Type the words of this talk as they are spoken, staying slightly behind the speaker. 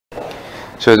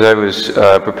So as I was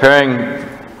preparing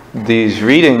these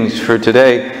readings for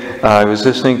today, I was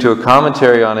listening to a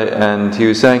commentary on it, and he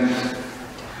was saying,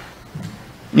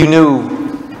 you knew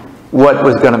what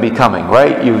was going to be coming,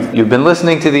 right? You've been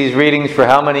listening to these readings for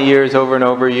how many years, over and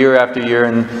over, year after year,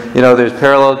 and there's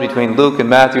parallels between Luke and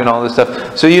Matthew and all this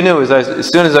stuff. So you knew, as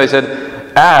soon as I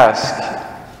said, ask,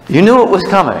 you knew it was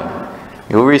coming.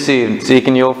 You'll receive, seek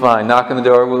and you'll find, knock on the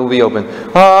door will be open.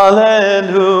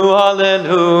 Hallelujah,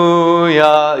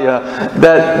 hallelujah. Yeah.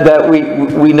 That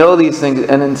we know these things,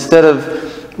 and instead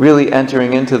of really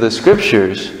entering into the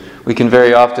scriptures, we can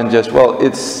very often just, well,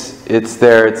 it's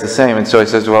there, it's the same. And so he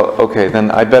says, well, okay, then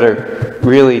I better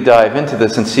really dive into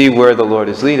this and see where the Lord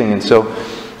is leading. And so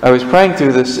I was praying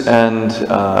through this, and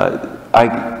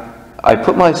I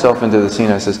put myself into the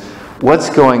scene. I says, what's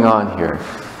going on here?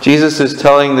 Jesus is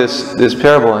telling this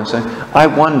parable, and saying, I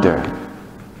wonder.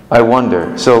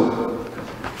 So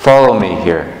follow me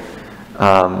here.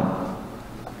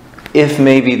 If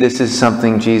maybe this is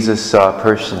something Jesus saw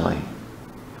personally.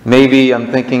 Maybe I'm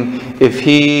thinking, if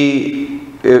he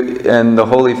and the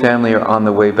Holy Family are on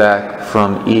the way back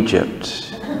from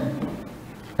Egypt,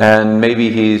 and maybe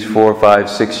he's 4, 5,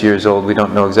 6 years old. We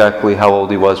don't know exactly how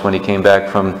old he was when he came back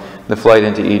from the flight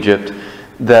into Egypt.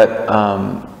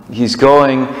 That he's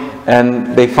going,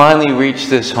 and they finally reach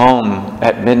this home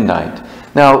at midnight.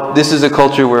 Now, this is a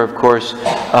culture where, of course,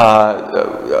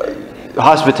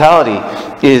 hospitality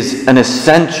is an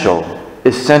essential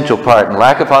part, and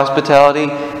lack of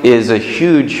hospitality is a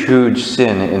huge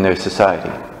sin in their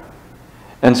society.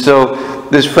 And so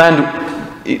this friend,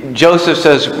 Joseph,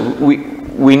 says,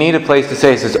 we need a place to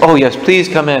stay. He says, oh yes, please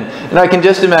come in. And I can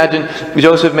just imagine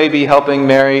Joseph maybe helping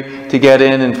Mary to get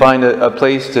in and find a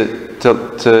place to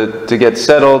get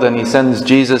settled, and he sends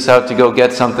Jesus out to go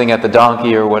get something at the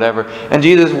donkey or whatever. And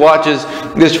Jesus watches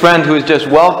this friend who has just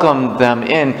welcomed them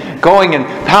in, going and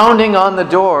pounding on the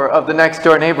door of the next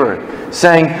door neighbor,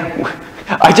 saying,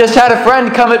 I just had a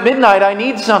friend come at midnight, I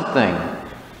need something.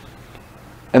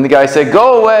 And the guy said,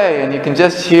 go away. And you can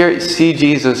just see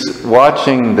Jesus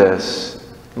watching this,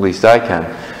 at least I can,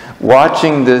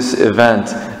 watching this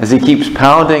event as he keeps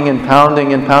pounding and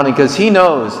pounding and pounding, because he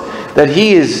knows that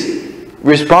he is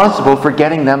responsible for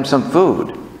getting them some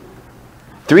food.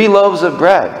 3 loaves of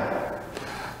bread.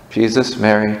 Jesus,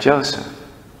 Mary, Joseph.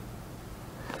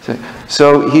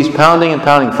 So he's pounding and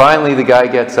pounding. Finally, the guy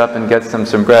gets up and gets them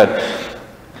some bread.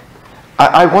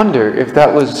 I wonder if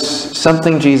that was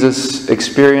something Jesus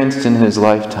experienced in his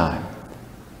lifetime.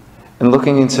 And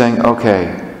looking and saying,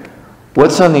 okay,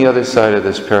 what's on the other side of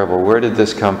this parable? Where did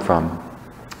this come from?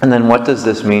 And then what does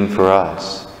this mean for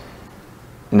us?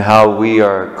 And how we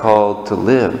are called to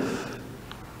live.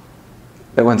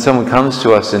 That when someone comes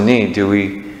to us in need, do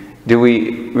we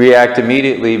react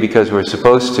immediately because we're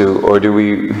supposed to, or do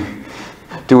we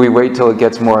wait till it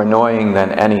gets more annoying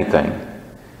than anything?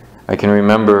 I can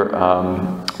remember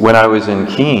when I was in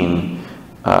Keene,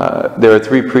 there were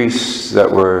 3 priests that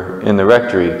were in the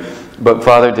rectory. But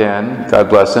Father Dan, God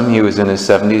bless him, he was in his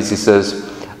 70s, he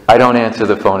says, I don't answer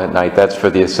the phone at night, that's for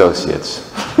the associates.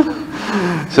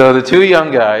 So the 2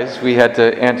 young guys, we had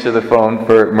to answer the phone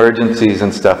for emergencies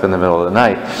and stuff in the middle of the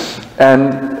night.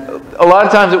 And a lot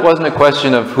of times it wasn't a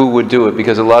question of who would do it,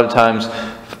 because a lot of times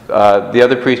the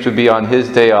other priest would be on his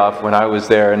day off when I was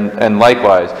there, and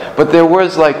likewise. But there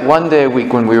was like one day a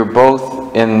week when we were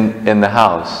both in the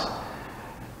house.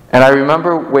 And I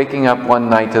remember waking up one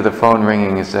night to the phone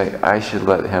ringing and say, I should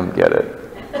let him get it.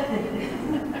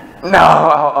 No,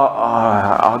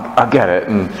 I'll get it.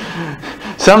 And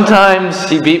sometimes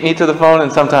he beat me to the phone,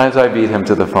 and sometimes I beat him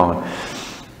to the phone.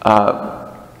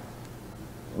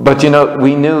 But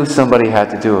we knew somebody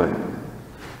had to do it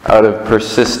out of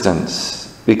persistence.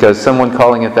 Because someone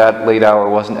calling at that late hour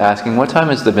wasn't asking, what time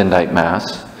is the midnight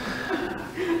mass?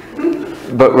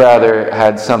 But rather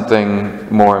had something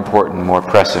more important, more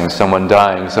pressing, someone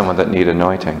dying, someone that needed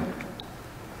anointing.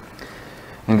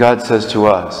 And God says to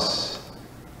us,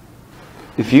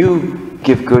 if you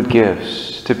give good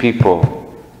gifts to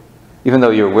people, even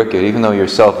though you're wicked, even though you're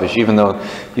selfish, even though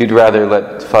you'd rather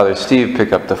let Father Steve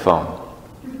pick up the phone,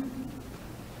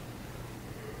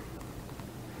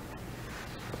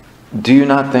 do you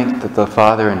not think that the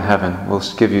Father in heaven will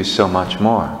give you so much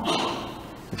more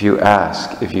if you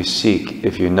ask, if you seek,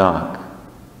 if you knock?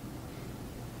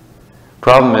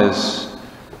 Problem is,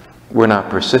 we're not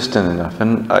persistent enough.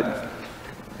 And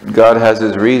God has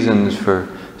his reasons for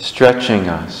stretching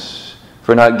us,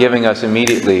 for not giving us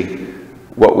immediately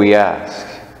what we ask.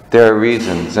 There are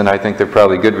reasons, and I think they're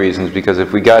probably good reasons, because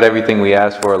if we got everything we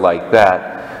asked for like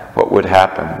that, what would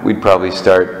happen? We'd probably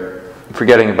start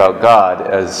forgetting about God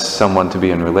as someone to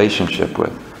be in relationship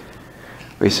with.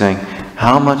 He's saying,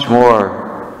 how much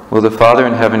more will the Father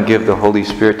in heaven give the Holy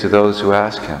Spirit to those who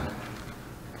ask him?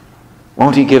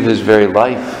 Won't he give his very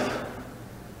life?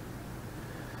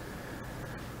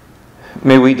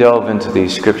 May we delve into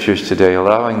these scriptures today,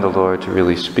 allowing the Lord to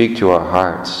really speak to our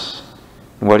hearts,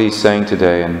 and what he's saying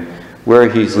today, and where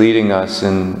he's leading us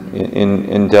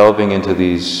in delving into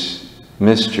these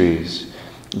mysteries,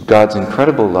 God's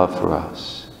incredible love for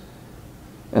us,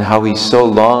 and how he so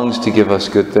longs to give us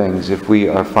good things if we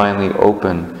are finally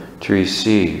open to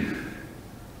receive,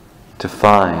 to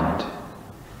find,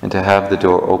 and to have the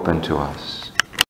door open to us.